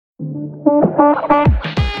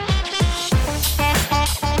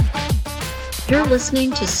You're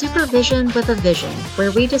listening to Supervision with a Vision,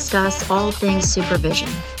 where we discuss all things supervision.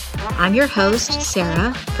 I'm your host,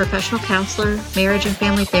 Sarah, professional counselor, marriage and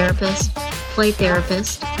family therapist, play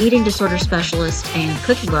therapist, eating disorder specialist, and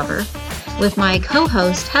cookie lover, with my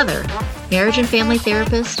co-host, Heather, marriage and family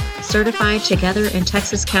therapist, certified Together in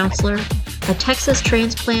Texas counselor, a Texas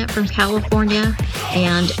transplant from California,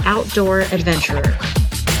 and outdoor adventurer.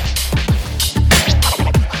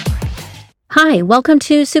 Hi, welcome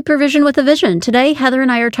to Supervision with a Vision. Today, Heather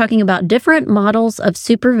and I are talking about different models of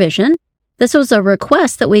supervision. This was a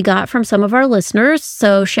request that we got from some of our listeners,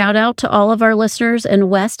 so shout out to all of our listeners in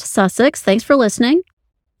West Sussex. Thanks for listening.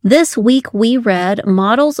 This week, we read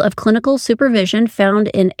Models of Clinical Supervision found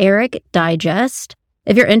in ERIC Digest.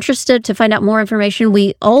 If you're interested to find out more information,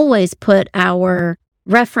 we always put our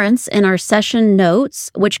reference in our session notes,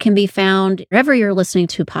 which can be found wherever you're listening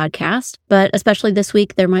to a podcast. But especially this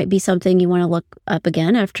week, there might be something you want to look up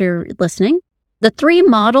again after listening. The three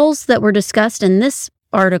models that were discussed in this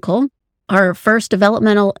article are first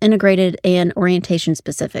developmental, integrated, and orientation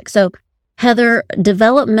specific. So Heather,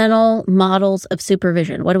 developmental models of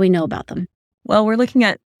supervision, what do we know about them? Well, we're looking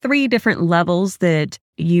at three different levels that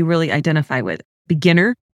you really identify with.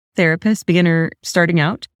 Beginner therapist, beginner starting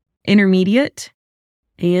out, intermediate,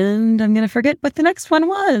 and I'm going to forget what the next one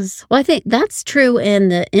was. Well, I think that's true in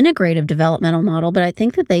the integrative developmental model, but I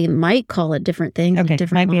think that they might call it different things. Okay,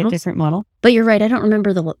 different might models. be a different model. But you're right. I don't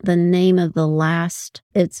remember the name of the last.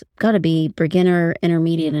 It's got to be beginner,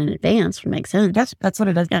 intermediate, and advanced. Makes sense. That's what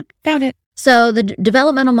it does. Yeah, found it. So the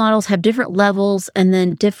developmental models have different levels, and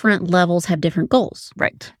then different levels have different goals.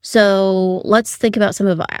 Right. So let's think about some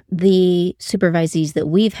of the supervisees that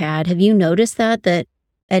we've had. Have you noticed that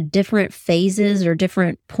at different phases or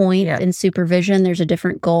different points in supervision, there's a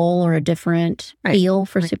different goal or a different feel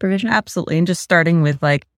for supervision? Absolutely. And just starting with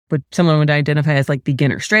like what someone would identify as like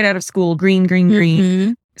beginner, straight out of school, green.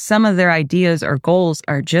 Mm-hmm. Some of their ideas or goals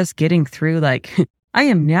are just getting through like, I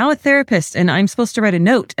am now a therapist and I'm supposed to write a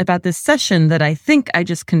note about this session that I think I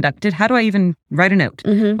just conducted. How do I even write a note?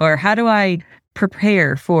 Mm-hmm. Or how do I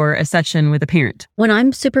prepare for a session with a parent? When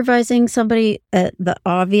I'm supervising somebody at the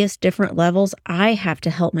obvious different levels, I have to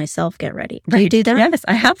help myself get ready. Do you do that? Yes,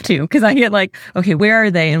 I have to, because I get like, okay, where are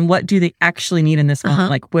they and what do they actually need in this moment?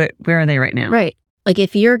 Like, where are they right now? Right. Like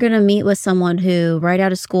if you're going to meet with someone who right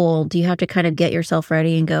out of school, do you have to kind of get yourself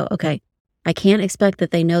ready and go, okay, I can't expect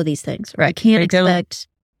that they know these things. Right. I can't expect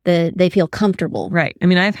that they feel comfortable. Right. I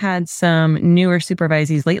mean, I've had some newer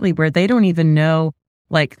supervisees lately where they don't even know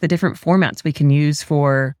like the different formats we can use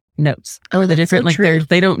for notes. Oh, the different, so like true.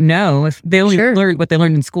 They don't know if they only learned what they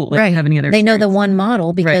learned in school. They don't have any other They know the experience. one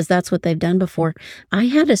model because that's what they've done before. I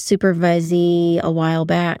had a supervisee a while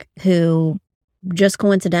back who just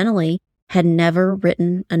coincidentally had never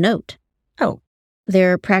written a note. Oh.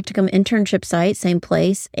 Their practicum internship site, same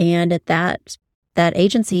place. And at that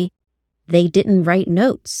agency, they didn't write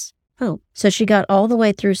notes. Oh. So she got all the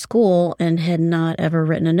way through school and had not ever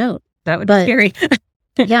written a note. That would be scary.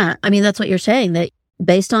 Yeah. I mean, that's what you're saying, that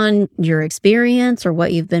based on your experience or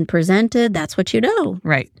what you've been presented, that's what you know.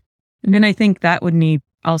 Right. And I think that would need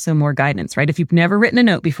also more guidance, right? If you've never written a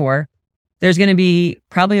note before, there's going to be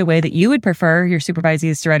probably a way that you would prefer your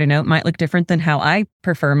supervisees to write a note. Might look different than how I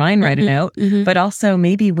prefer mine write a note, but also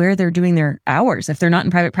maybe where they're doing their hours. If they're not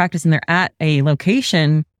in private practice and they're at a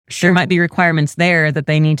location, there might be requirements there that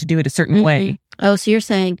they need to do it a certain way. Oh, so you're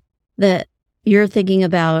saying that you're thinking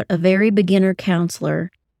about a very beginner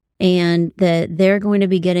counselor and that they're going to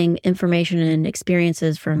be getting information and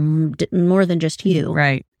experiences from more than just you.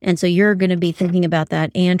 Right. And so you're going to be thinking about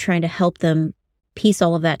that and trying to help them piece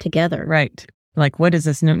all of that together. Right. Like, what does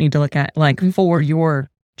this note need to look at? Like, for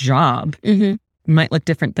your job, might look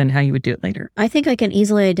different than how you would do it later. I think I can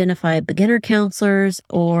easily identify beginner counselors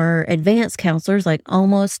or advanced counselors, like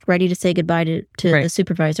almost ready to say goodbye to the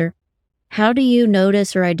supervisor. How do you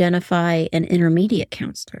notice or identify an intermediate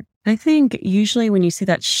counselor? I think usually when you see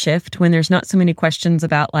that shift, when there's not so many questions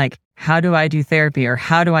about like, how do I do therapy or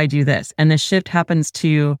how do I do this? And the shift happens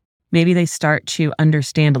to maybe they start to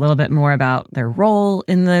understand a little bit more about their role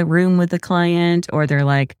in the room with the client, or they're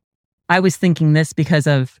like, I was thinking this because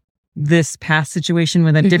of this past situation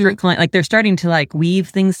with a different client. Like they're starting to like weave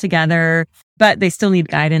things together, but they still need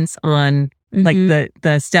guidance on like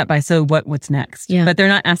the step by so what's next. Yeah. But they're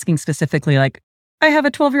not asking specifically like, I have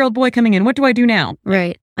a 12-year-old boy coming in. What do I do now?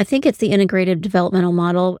 Right. I think it's the integrated developmental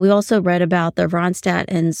model. We also read about the Ronstadt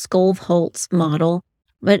and Skolvholtz model,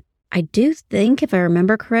 but I do think, if I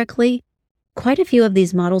remember correctly, quite a few of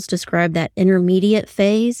these models describe that intermediate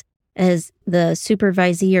phase as the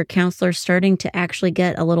supervisee or counselor starting to actually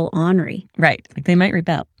get a little ornery. Right. Like they might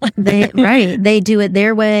rebel. They do it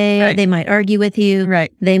their way. Right. They might argue with you.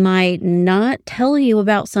 Right. They might not tell you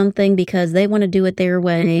about something because they want to do it their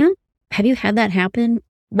way. Mm-hmm. Have you had that happen?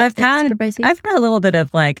 I've had a little bit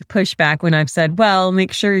of like pushback when I've said, well,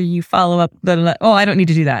 make sure you follow up. Oh, I don't need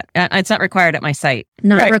to do that. It's not required at my site.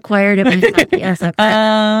 Not required at my site. Yes.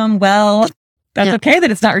 Okay. Well, that's okay that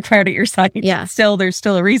it's not required at your site. Yeah. There's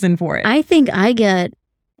still a reason for it. I think I get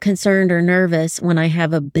concerned or nervous when I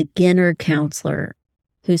have a beginner counselor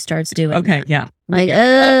who starts doing that. Yeah. Like,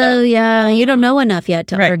 oh, yeah, you don't know enough yet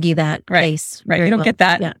to argue that case. Right. You don't get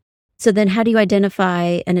that. Yeah. So then how do you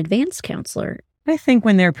identify an advanced counselor? I think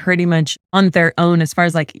when they're pretty much on their own, as far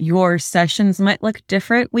as like your sessions might look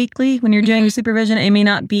different weekly when you're doing your supervision. It may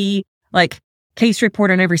not be like case report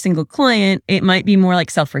on every single client. It might be more like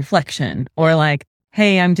self-reflection or like,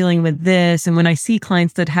 hey, I'm dealing with this. And when I see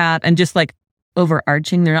clients that have, and just like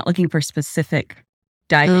overarching, they're not looking for specific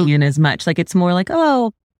diving in as much. Like it's more like,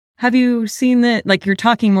 oh, have you seen that? Like you're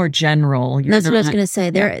talking more general. That's what I was going to say.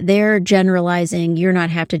 They're generalizing. You're not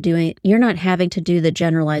having to do the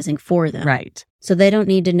generalizing for them. Right. So they don't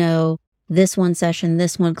need to know this one session,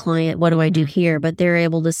 this one client, what do I do here? But they're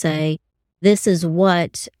able to say, this is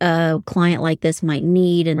what a client like this might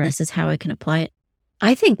need, and this is how I can apply it.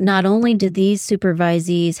 I think not only do these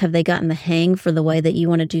supervisees have they gotten the hang for the way that you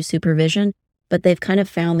want to do supervision, but they've kind of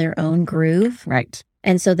found their own groove. Right.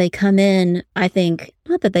 And so they come in, I think,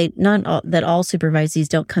 not that all supervisees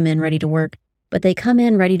don't come in ready to work, but they come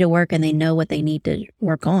in ready to work and they know what they need to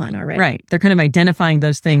work on already. Right. They're kind of identifying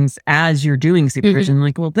those things as you're doing supervision,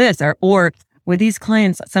 like, well, this, or with these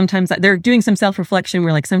clients, sometimes they're doing some self-reflection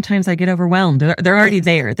where like, sometimes I get overwhelmed. They're already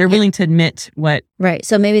there. They're willing to admit what. Right.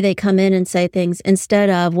 So maybe they come in and say things instead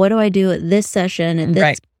of, what do I do at this session? And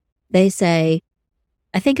this, they say,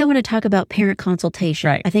 I think I want to talk about parent consultation.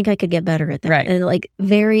 Right. I think I could get better at that. Right. And like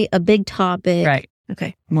a big topic. Right.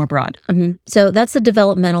 Okay. More broad. Mm-hmm. So that's the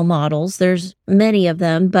developmental models. There's many of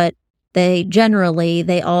them, but they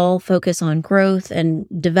all focus on growth and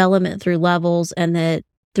development through levels, and that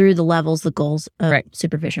through the levels, the goals of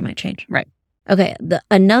supervision might change. Right. Okay.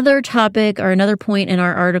 Another topic or another point in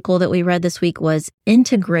our article that we read this week was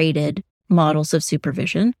integrated models of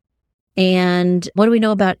supervision. And what do we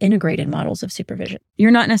know about integrated models of supervision?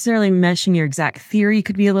 You're not necessarily meshing your exact theory.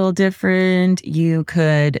 Could be a little different. You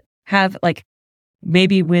could have like,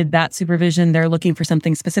 maybe with that supervision, they're looking for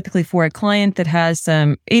something specifically for a client that has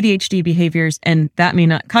some ADHD behaviors, and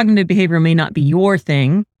cognitive behavior may not be your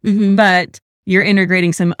thing, but you're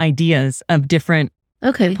integrating some ideas of different,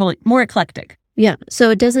 more eclectic. Yeah.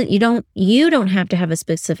 So you don't have to have a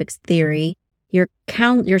specific theory. Your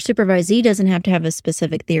supervisee doesn't have to have a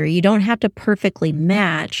specific theory. You don't have to perfectly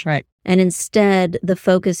match. Right. And instead, the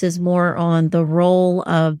focus is more on the role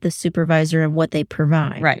of the supervisor and what they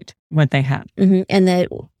provide. Right. What they have. Mm-hmm. And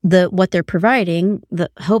that what they're providing,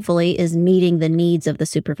 hopefully, is meeting the needs of the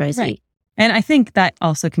supervisee. Right. And I think that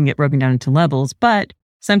also can get broken down into levels. But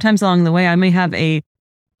sometimes along the way, I may have a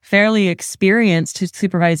fairly experienced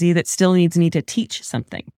supervisee that still needs me to teach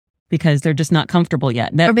something because they're just not comfortable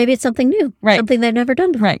yet. Or maybe it's something new. Right. Something they've never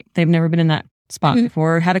done before. Right. They've never been in that spot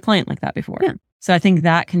before or had a client like that before. Yeah. So I think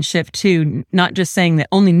that can shift to not just saying that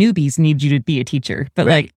only newbies need you to be a teacher, but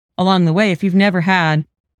like along the way, if you've never had.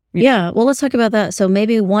 Yeah. Well, let's talk about that. So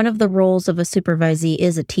maybe one of the roles of a supervisee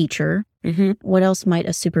is a teacher. Mm-hmm. What else might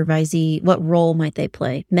what role might they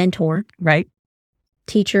play? Mentor. Right.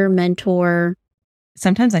 Teacher, mentor.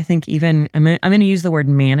 Sometimes I think even, I'm going to use the word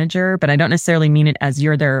manager, but I don't necessarily mean it as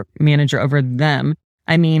you're their manager over them.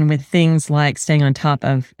 I mean, with things like staying on top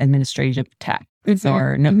of administrative tasks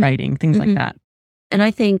or note writing, things like that. And I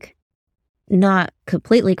think not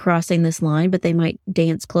completely crossing this line, but they might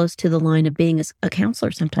dance close to the line of being a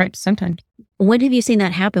counselor sometimes. Right, sometimes. When have you seen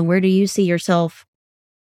that happen? Where do you see yourself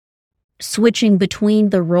switching between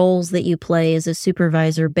the roles that you play as a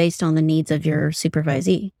supervisor based on the needs of your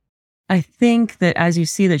supervisee? I think that as you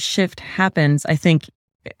see the shift happens, I think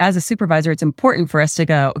as a supervisor, it's important for us to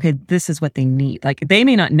go, okay, this is what they need. Like they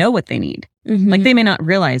may not know what they need. Like they may not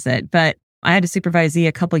realize it, but I had a supervisee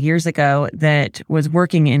a couple of years ago that was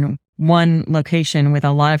working in one location with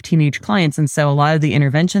a lot of teenage clients. And so a lot of the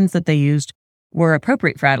interventions that they used were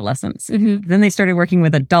appropriate for adolescents. Then they started working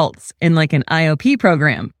with adults in like an IOP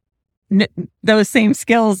program. Those same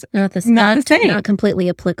skills, not the same. Not completely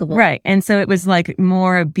applicable. Right. And so it was like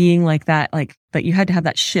more being like that, like that you had to have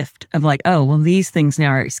that shift of like, oh, well, these things now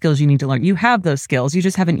are skills you need to learn. You have those skills. You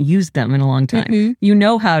just haven't used them in a long time. You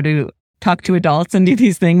know how to talk to adults and do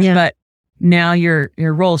these things, but now your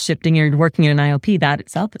role shifting, you're working in an IOP, that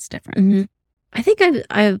itself is different. I think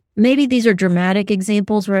I've maybe these are dramatic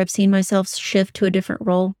examples where I've seen myself shift to a different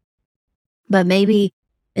role, but maybe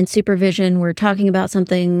in supervision, we're talking about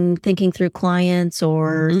something, thinking through clients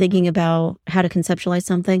or thinking about how to conceptualize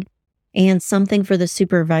something, and something for the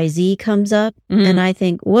supervisee comes up, and I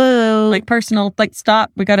think, whoa. Like personal, like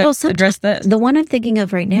stop, we got to address this. The one I'm thinking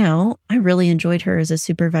of right now, I really enjoyed her as a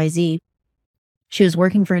supervisee. She was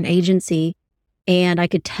working for an agency, and I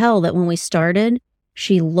could tell that when we started,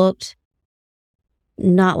 she looked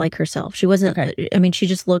not like herself. She wasn't, I mean, she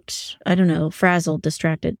just looked, I don't know, frazzled,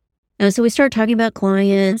 distracted. And so we started talking about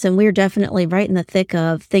clients, and we were definitely right in the thick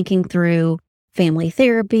of thinking through family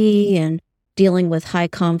therapy and dealing with high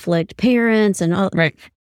conflict parents and all. Right.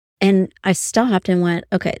 And I stopped and went,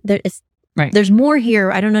 okay, there's more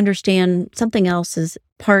here. I don't understand. Something else is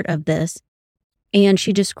part of this. And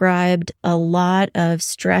she described a lot of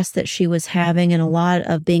stress that she was having and a lot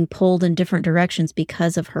of being pulled in different directions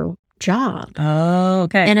because of her job. Oh,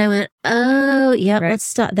 okay. And I went, oh, yeah, let's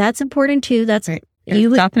stop. That's important too. That's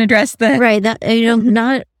you stop and address that. Right. That,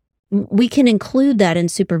 not, we can include that in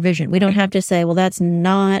supervision. We don't have to say, well, that's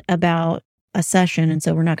not about a session, and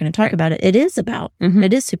so we're not going to talk about it. It is about,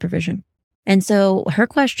 it is supervision. And so her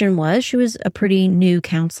question was, she was a pretty new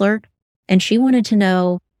counselor, and she wanted to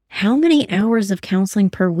know, how many hours of counseling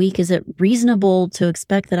per week is it reasonable to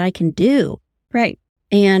expect that I can do? Right.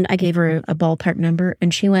 And I gave her a ballpark number,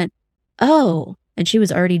 and she went, oh, and she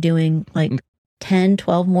was already doing like 10,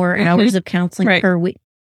 12 more hours of counseling per week.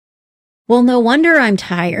 Well, no wonder I'm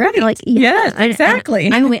tired. Right. Like, yes,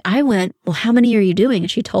 exactly. I went, well, how many are you doing?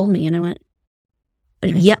 And she told me, and I went,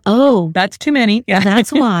 yeah. Oh, that's too many. Yeah.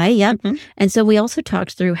 That's why. Yep. And so we also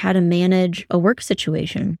talked through how to manage a work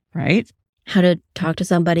situation. Right. How to talk to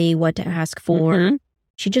somebody, what to ask for.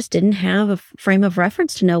 She just didn't have a frame of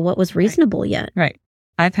reference to know what was reasonable yet. Right.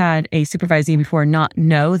 I've had a supervisee before not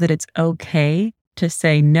know that it's okay to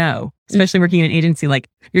say no, especially working in an agency. Like,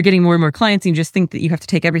 you're getting more and more clients, and you just think that you have to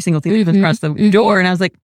take every single thing across the door. And I was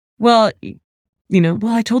like, well,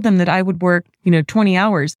 I told them that I would work, 20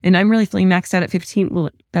 hours, and I'm really feeling maxed out at 15. Well,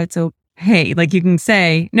 that's okay. Like, you can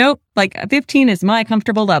say, nope, like 15 is my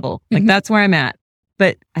comfortable level. Like, that's where I'm at.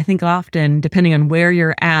 But I think often, depending on where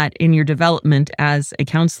you're at in your development as a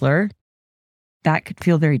counselor, that could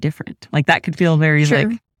feel very different. Like, that could feel very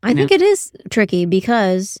I think it is tricky,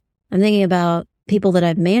 because I'm thinking about people that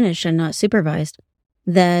I've managed and not supervised,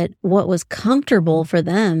 that what was comfortable for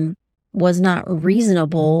them was not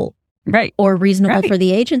reasonable. Right. Or reasonable for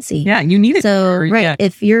the agency. Yeah, you need it. So,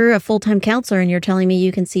 if you're a full-time counselor and you're telling me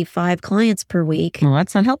you can see 5 clients per week. Well,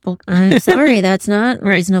 that's not helpful. I'm sorry, that's not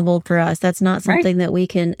reasonable for us. That's not something that we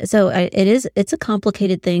can. So it's a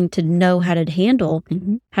complicated thing to know how to handle,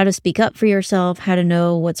 how to speak up for yourself, how to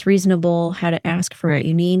know what's reasonable, how to ask for what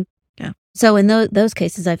you need. Yeah. So in those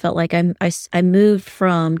cases, I felt like I moved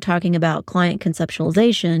from talking about client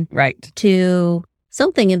conceptualization to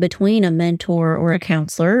something in between a mentor or a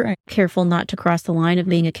counselor. Careful not to cross the line of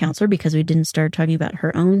being a counselor, because we didn't start talking about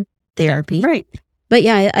her own therapy. Right. But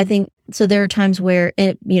yeah, I think, so there are times where,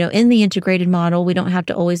 in the integrated model, we don't have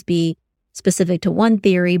to always be specific to one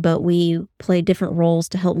theory, but we play different roles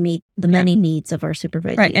to help meet the many needs of our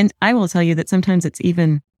supervisors. Right. And I will tell you that sometimes it's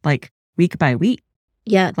even like week by week.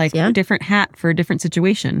 Yeah. Like a different hat for a different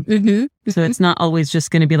situation. So it's not always just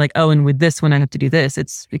going to be like, oh, and with this one, I have to do this.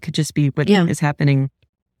 It could just be what is happening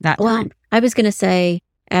that time. I was going to say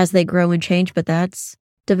as they grow and change, but that's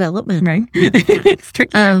development. Right. It's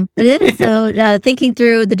tricky. It is. So thinking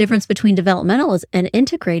through the difference between developmental and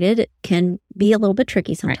integrated can be a little bit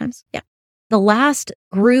tricky sometimes. Yeah. The last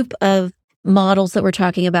group of models that we're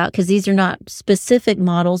talking about, because these are not specific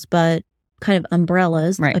models, but kind of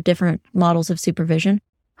umbrellas of different models of supervision,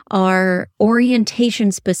 are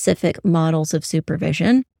orientation specific models of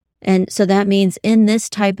supervision. And so that means in this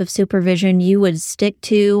type of supervision, you would stick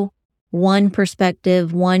to one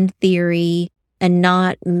perspective, one theory, and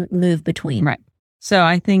not move between. Right. So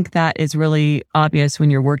I think that is really obvious when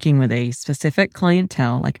you're working with a specific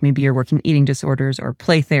clientele, like maybe you're working eating disorders or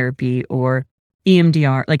play therapy or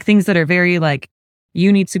EMDR, like things that are very like,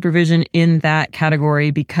 you need supervision in that category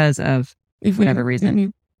because of whatever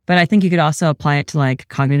reason. But I think you could also apply it to like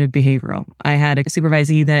cognitive behavioral. I had a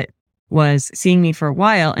supervisee that was seeing me for a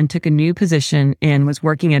while and took a new position and was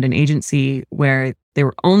working at an agency where they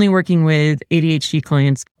were only working with ADHD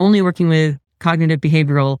clients, only working with cognitive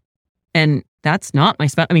behavioral. And that's not my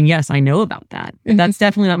I mean, yes, I know about that. That's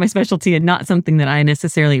definitely not my specialty and not something that I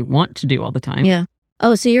necessarily want to do all the time. Yeah.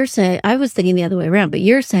 Oh, so you're saying, I was thinking the other way around, but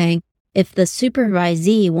you're saying if the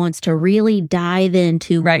supervisee wants to really dive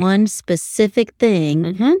into one specific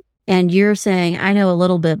thing, and you're saying, I know a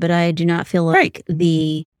little bit, but I do not feel like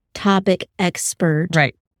the topic expert,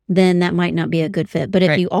 Right. then that might not be a good fit. But if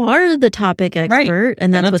Right. you are the topic expert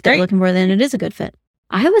and that's what they're looking for, then it is a good fit.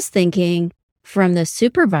 I was thinking from the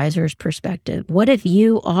supervisor's perspective, what if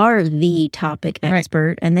you are the topic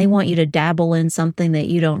expert and they want you to dabble in something that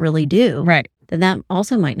you don't really do? Right. Then that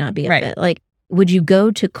also might not be a fit. Like, would you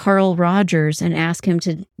go to Carl Rogers and ask him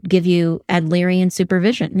to give you Adlerian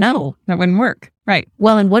supervision? No. That wouldn't work. Right.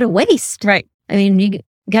 Well, and what a waste. Right. I mean, you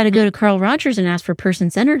got to go to Carl Rogers and ask for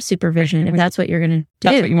person-centered supervision if that's what you're going to do.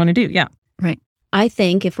 That's what you want to do. Yeah. Right. I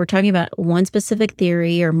think if we're talking about one specific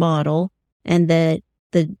theory or model and that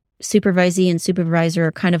the supervisee and supervisor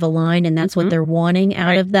are kind of aligned and that's what they're wanting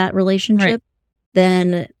out of that relationship,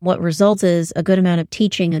 then what results is a good amount of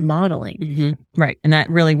teaching and modeling. Right. And that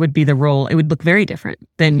really would be the role. It would look very different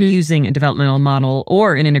than using a developmental model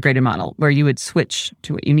or an integrated model where you would switch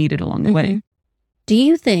to what you needed along the way. Do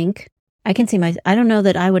you think, I don't know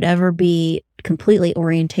that I would ever be completely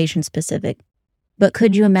orientation specific, but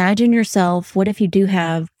could you imagine yourself, what if you do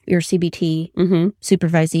have your CBT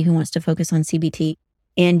supervisee who wants to focus on CBT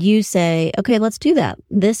and you say, okay, let's do that.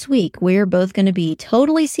 This week, we're both going to be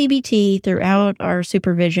totally CBT throughout our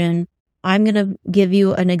supervision. I'm going to give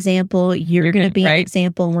you an example. You're going to be an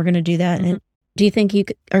example, and we're going to do that. And do you think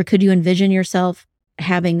could you envision yourself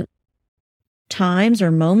having times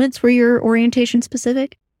or moments where you're orientation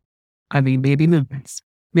specific? I mean, maybe movements.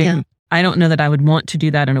 Maybe. Yeah. I don't know that I would want to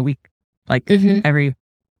do that in a week, like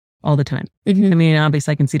all the time. I mean,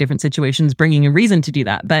 obviously I can see different situations bringing a reason to do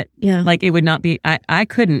that, but like it would not be, I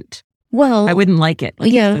couldn't, I wouldn't like it.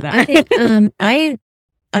 I think,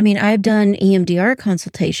 I mean, I've done EMDR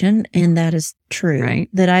consultation and that is true.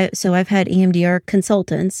 Right. So I've had EMDR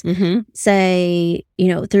consultants say,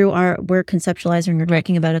 through we're conceptualizing or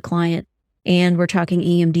talking about a client and we're talking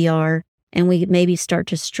EMDR and we maybe start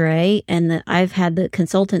to stray. And I've had the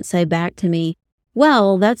consultant say back to me,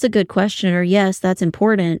 well, that's a good question, or yes, that's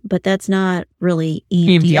important, but that's not really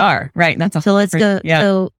EMDR. Right. So let's go. Yeah.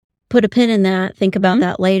 So put a pin in that, think about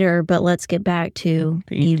that later, but let's get back to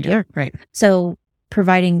EMDR. Right. So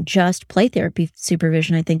providing just play therapy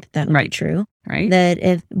supervision, I think that would be true. Right. That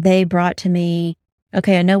if they brought to me,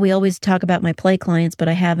 okay, I know we always talk about my play clients, but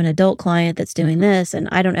I have an adult client that's doing this and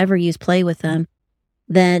I don't ever use play with them,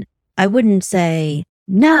 then I wouldn't say,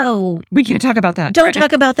 no, we can't talk about that. Don't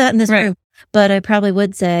talk about that in this room. But I probably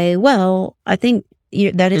would say, well, I think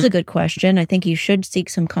that is a good question. I think you should seek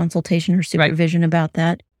some consultation or supervision about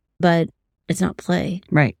that, but it's not play.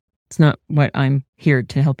 Right. It's not what I'm here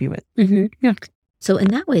to help you with. Yeah. So in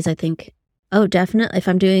that ways, I think, definitely. If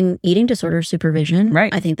I'm doing eating disorder supervision,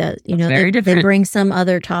 I think that, they bring some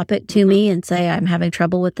other topic to me and say, I'm having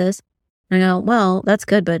trouble with this. And I go, well, that's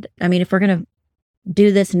good. But I mean, if we're going to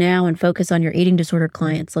do this now and focus on your eating disorder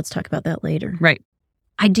clients, let's talk about that later. Right.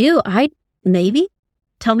 Maybe.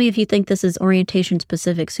 Tell me if you think this is orientation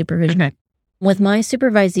specific supervision. Okay. With my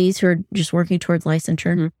supervisees who are just working towards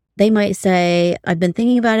licensure, they might say, I've been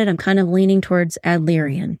thinking about it. I'm kind of leaning towards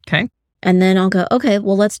Adlerian. Okay. And then I'll go, okay,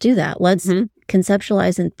 well, let's do that. Let's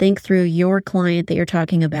conceptualize and think through your client that you're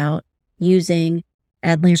talking about using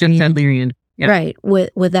Adlerian. Just Adlerian. Yep. Right.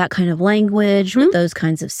 With that kind of language, with those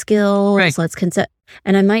kinds of skills. Right. Let's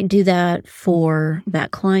and I might do that for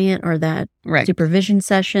that client or that supervision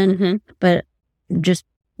session. But just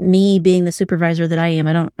me being the supervisor that I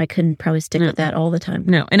am, I couldn't probably stick with that all the time.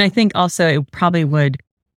 No. And I think also it probably would,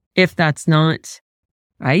 if that's not,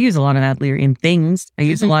 I use a lot of Adlerian things. I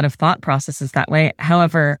use a lot of thought processes that way.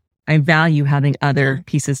 However, I value having other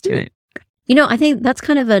pieces to it. I think that's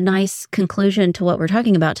kind of a nice conclusion to what we're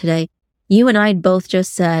talking about today. You and I both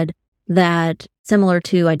just said that similar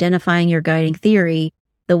to identifying your guiding theory,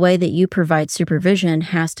 the way that you provide supervision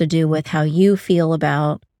has to do with how you feel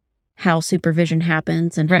about how supervision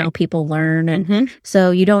happens and how people learn. And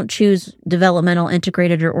so you don't choose developmental,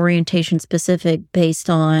 integrated, or orientation specific based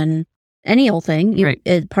on any old thing.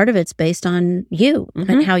 Part of it's based on you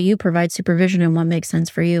and how you provide supervision and what makes sense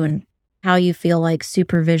for you and how you feel like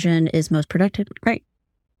supervision is most productive. Right.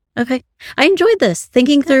 Okay. I enjoyed this,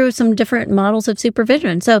 thinking through some different models of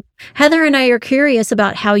supervision. So Heather and I are curious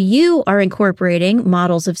about how you are incorporating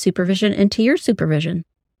models of supervision into your supervision.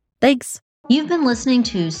 Thanks. You've been listening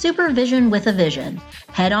to Supervision with a Vision.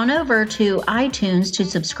 Head on over to iTunes to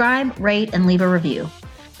subscribe, rate, and leave a review.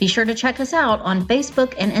 Be sure to check us out on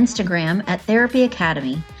Facebook and Instagram at Therapy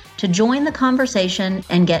Academy to join the conversation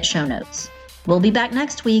and get show notes. We'll be back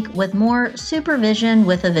next week with more Supervision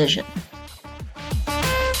with a Vision.